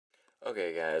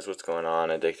Okay guys, what's going on?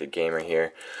 Addicted Gamer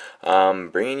here.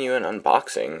 Bringing you an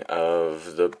unboxing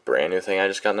of the brand new thing I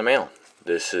just got in the mail.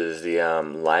 This is the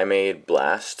Limeade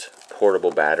Blast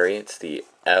portable battery. It's the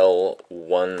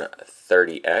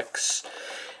L130X,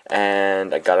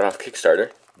 and I got it off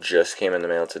Kickstarter. Just came in the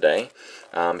mail today.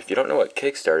 If you don't know what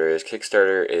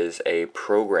Kickstarter is a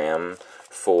program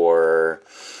for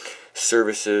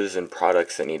services and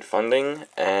products that need funding,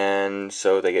 and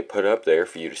so they get put up there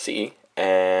for you to see,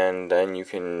 and then you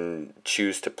can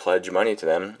choose to pledge money to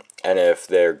them, and if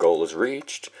their goal is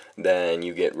reached, then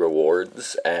you get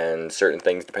rewards and certain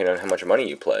things depending on how much money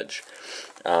you pledge.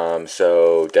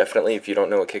 So definitely, if you don't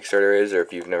know what Kickstarter is, or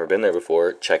if you've never been there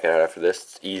before, check it out after this.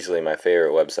 It's easily my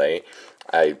favorite website.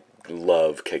 I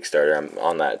love Kickstarter. I'm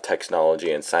on that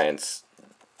technology and science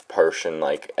portion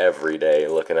like every day,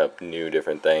 looking up new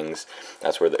different things.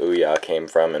 That's where the Ouya came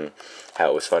from and how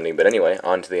it was funding. But anyway,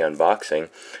 on to the unboxing.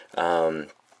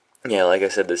 Yeah, like I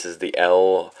said, this is the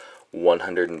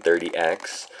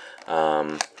L130X.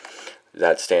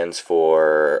 That stands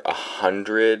for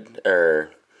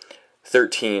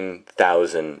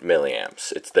 13,000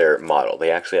 milliamps. It's their model. They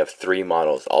actually have 3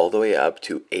 models, all the way up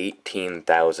to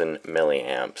 18,000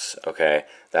 milliamps. Okay,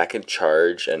 that could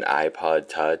charge an iPod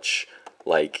Touch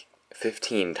like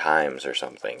 15 times or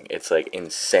something. It's like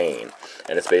insane.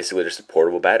 And it's basically just a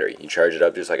portable battery. You charge it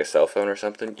up just like a cell phone or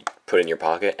something, you put it in your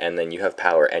pocket, and then you have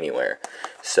power anywhere.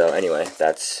 So anyway,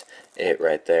 that's it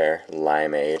right there.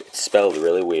 Limeade. It's spelled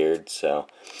really weird, so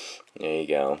there you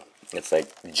go. It's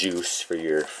like juice for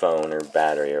your phone or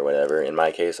battery or whatever. In my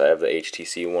case, I have the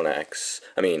HTC One X.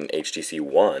 HTC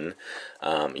One.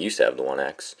 Used to have the One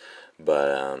X,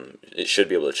 but it should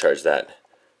be able to charge that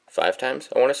 5 times,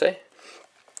 I want to say.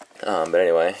 But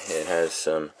anyway, it has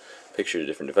some pictures of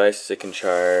different devices it can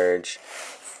charge,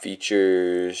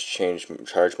 features, charge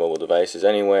mobile devices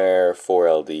anywhere,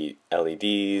 4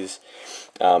 LEDs.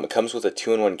 It comes with a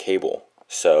 2-in-1 cable,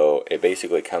 so it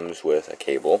basically comes with a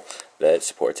cable that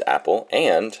supports Apple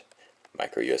and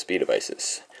micro USB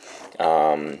devices.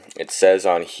 It says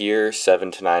on here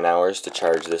 7 to 9 hours to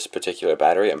charge this particular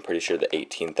battery. I'm pretty sure the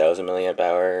 18,000 milliamp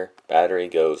hour battery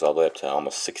goes all the way up to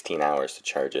almost 16 hours to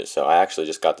charge it. So I actually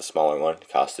just got the smaller one. It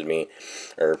costed me,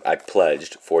 or I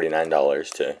pledged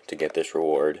 $49 to get this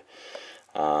reward.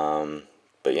 But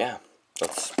yeah,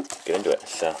 let's get into it.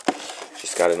 So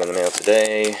just got it in the mail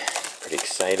today. Pretty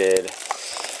excited.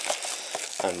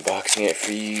 Unboxing it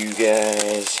for you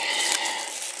guys.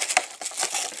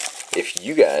 If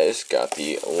you guys got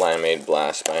the Limeade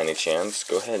Blast by any chance,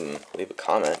 go ahead and leave a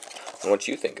comment on what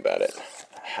you think about it.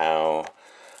 How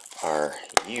are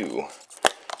you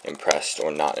impressed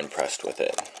or not impressed with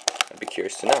it? I'd be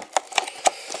curious to know.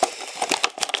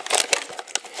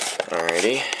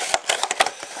 Alrighty.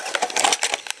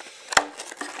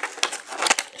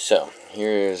 So,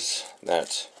 here's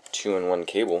that 2-in-1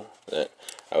 cable that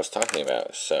I was talking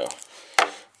about. So,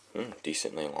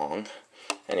 decently long.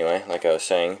 Anyway, like I was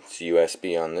saying, it's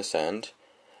USB on this end,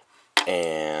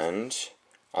 and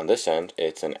on this end,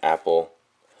 it's an Apple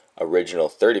original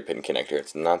 30-pin connector.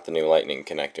 It's not the new Lightning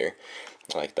connector,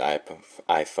 like the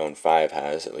iPhone 5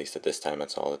 has, at least at this time,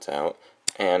 that's all that's out.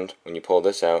 And when you pull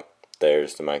this out,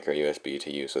 there's the micro USB to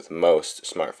use with most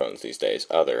smartphones these days,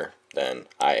 other than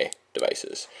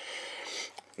iDevices.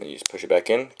 Then you just push it back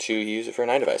in to use it for an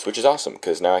iDevice, which is awesome,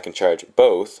 because now I can charge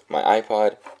both my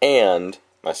iPod and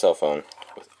my cell phone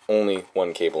with only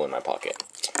one cable in my pocket,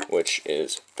 which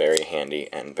is very handy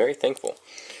and very thankful.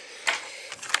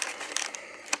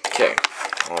 Okay,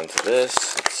 on to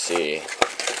this. Let's see.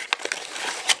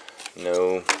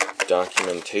 No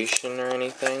documentation or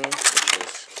anything, which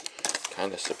is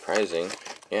kind of surprising.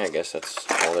 Yeah, I guess that's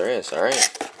all there is.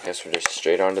 Alright, I guess we're just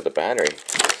straight onto the battery.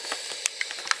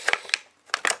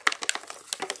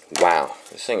 Wow,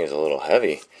 this thing is a little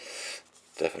heavy.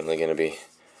 Definitely going to be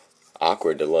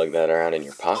awkward to lug that around in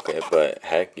your pocket, but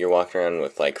heck, you're walking around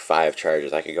with like 5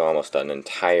 charges. I could go almost an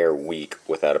entire week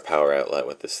without a power outlet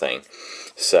with this thing.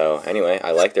 So anyway, I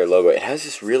like their logo. It has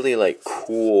this really like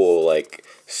cool, like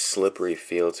slippery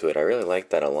feel to it. I really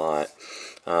like that a lot.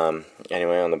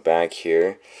 Anyway, on the back here,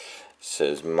 it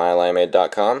says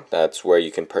mylimeade.com. That's where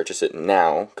you can purchase it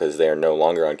now, because they are no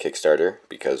longer on Kickstarter,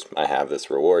 because I have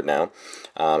this reward now.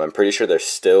 I'm pretty sure they're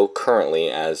still currently,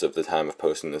 as of the time of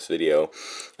posting this video,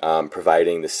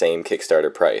 providing the same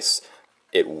Kickstarter price.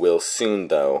 It will soon,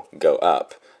 though, go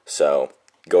up. So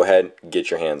go ahead,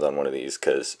 get your hands on one of these,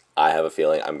 because I have a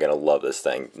feeling I'm going to love this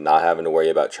thing. Not having to worry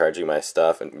about charging my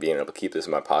stuff and being able to keep this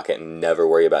in my pocket and never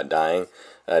worry about dying.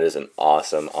 That is an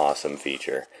awesome, awesome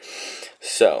feature.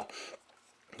 So,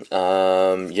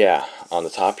 yeah, on the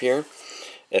top here,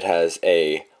 it has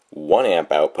a 1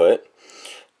 amp output,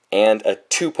 and a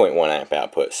 2.1 amp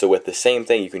output. So with the same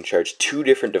thing, you can charge two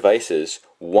different devices,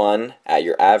 one at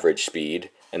your average speed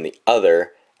and the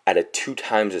other at a 2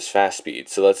 times as fast speed.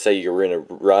 So let's say you're in a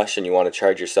rush and you want to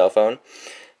charge your cell phone,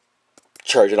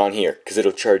 charge it on here because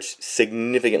it'll charge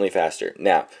significantly faster.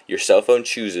 Now, your cell phone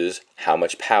chooses how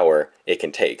much power it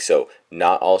can take. So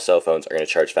not all cell phones are going to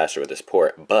charge faster with this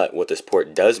port, but what this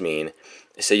port does mean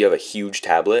is, say you have a huge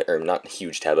tablet, or not a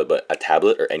huge tablet, but a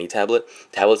tablet or any tablet.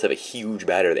 Tablets have a huge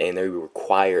battery and they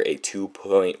require a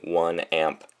 2.1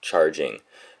 amp charging,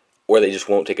 or they just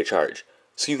won't take a charge.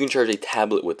 So you can charge a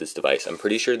tablet with this device. I'm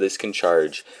pretty sure this can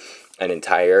charge an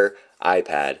entire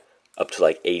iPad up to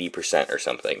like 80% or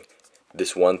something.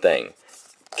 This one thing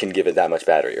can give it that much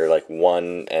battery, or like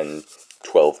 1 and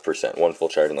 12%, one full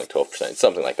charge and like 12%,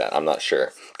 something like that. I'm not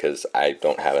sure because I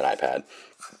don't have an iPad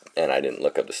and I didn't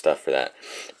look up the stuff for that.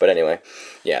 But anyway,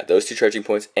 yeah, those two charging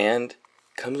points, and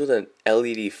comes with an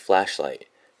LED flashlight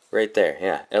right there.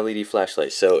 Yeah, LED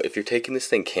flashlight. So if you're taking this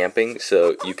thing camping,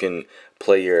 so you can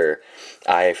play your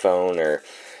iPhone or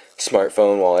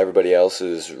smartphone while everybody else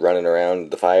is running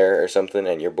around the fire or something,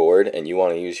 and you're bored and you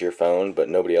want to use your phone but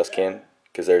nobody else can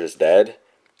because they're just dead,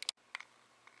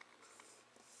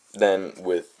 then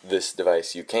with this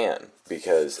device you can,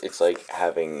 because it's like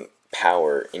having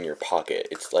power in your pocket.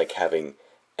 It's like having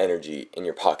energy in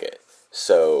your pocket.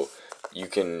 So you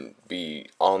can be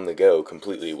on the go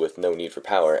completely with no need for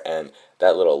power, and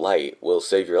that little light will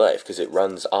save your life because it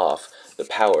runs off the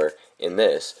power in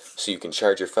this, so you can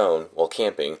charge your phone while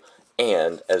camping,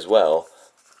 and as well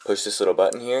push this little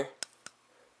button here.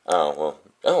 Oh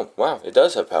wow, it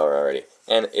does have power already,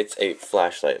 and it's a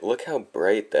flashlight. Look how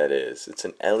bright that is. It's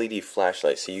an LED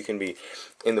flashlight, so you can be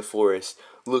in the forest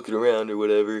looking around or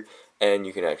whatever, and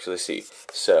you can actually see.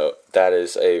 So that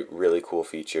is a really cool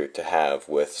feature to have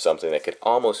with something that could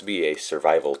almost be a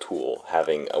survival tool,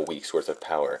 having a week's worth of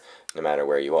power no matter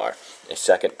where you are. A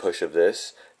second push of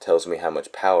this tells me how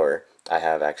much power I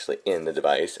have actually in the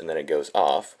device, and then it goes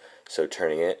off. So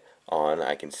turning it on,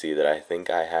 I can see that I think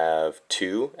I have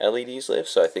 2 LEDs left,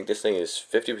 so I think this thing is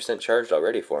 50% charged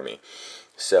already for me.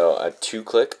 So a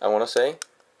 2-click, I want to say,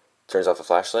 turns off the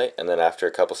flashlight, and then after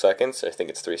a couple seconds, I think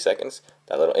it's 3 seconds,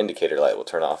 that little indicator light will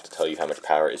turn off to tell you how much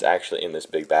power is actually in this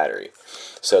big battery.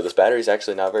 So this battery is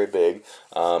actually not very big.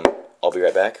 I'll be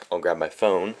right back. I'll grab my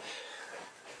phone.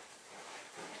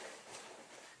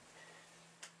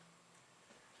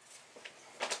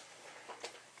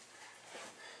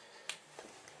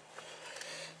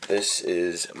 This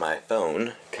is my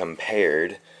phone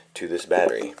compared to this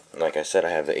battery. Like I said,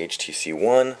 I have the HTC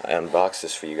One. I unboxed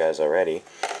this for you guys already.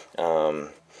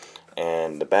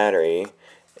 And the battery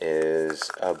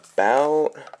is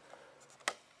about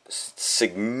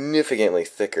significantly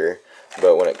thicker,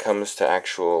 but when it comes to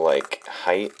actual like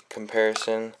height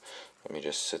comparison, let me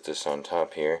just sit this on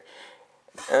top here.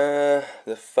 The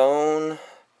phone,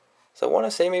 so I want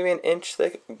to say maybe an inch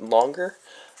thick, longer,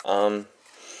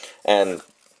 and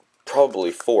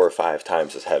probably 4 or 5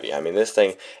 times as heavy. I mean, this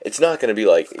thing, it's not going to be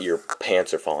like your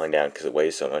pants are falling down because it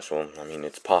weighs so much. Well, I mean,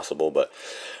 it's possible, but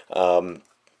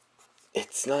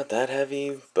it's not that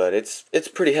heavy, but it's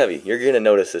pretty heavy. You're going to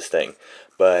notice this thing.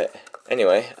 But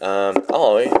anyway, I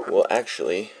will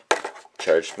actually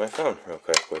charge my phone real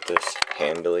quick with this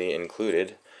handily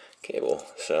included cable.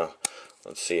 So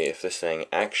let's see if this thing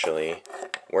actually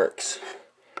works.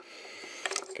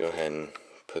 Go ahead and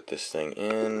put this thing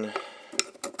in.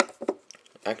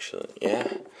 Actually,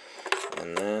 yeah,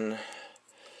 and then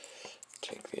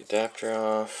take the adapter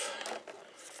off,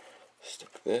 stick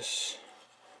this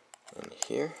in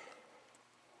here,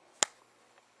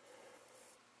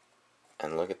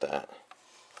 and look at that.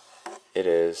 It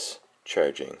is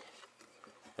charging,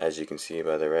 as you can see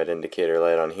by the red indicator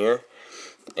light on here,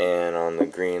 and on the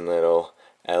green little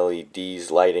LEDs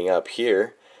lighting up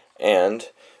here, and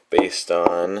based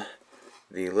on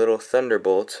the little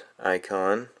thunderbolt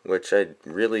icon, which I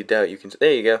really doubt you can,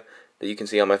 there you go, that you can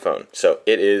see on my phone. So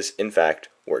it is in fact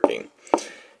working.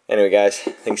 Anyway guys,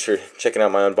 thanks for checking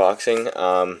out my unboxing.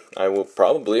 I will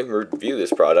probably review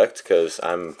this product because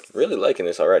I'm really liking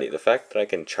this already. The fact that I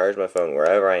can charge my phone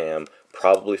wherever I am,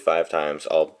 probably 5 times.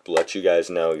 I'll let you guys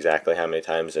know exactly how many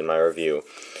times in my review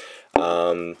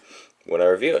when I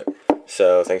review it.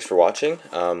 So thanks for watching.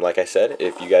 Like I said,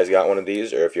 if you guys got one of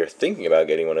these, or if you're thinking about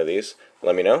getting one of these,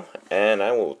 let me know, and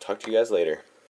I will talk to you guys later.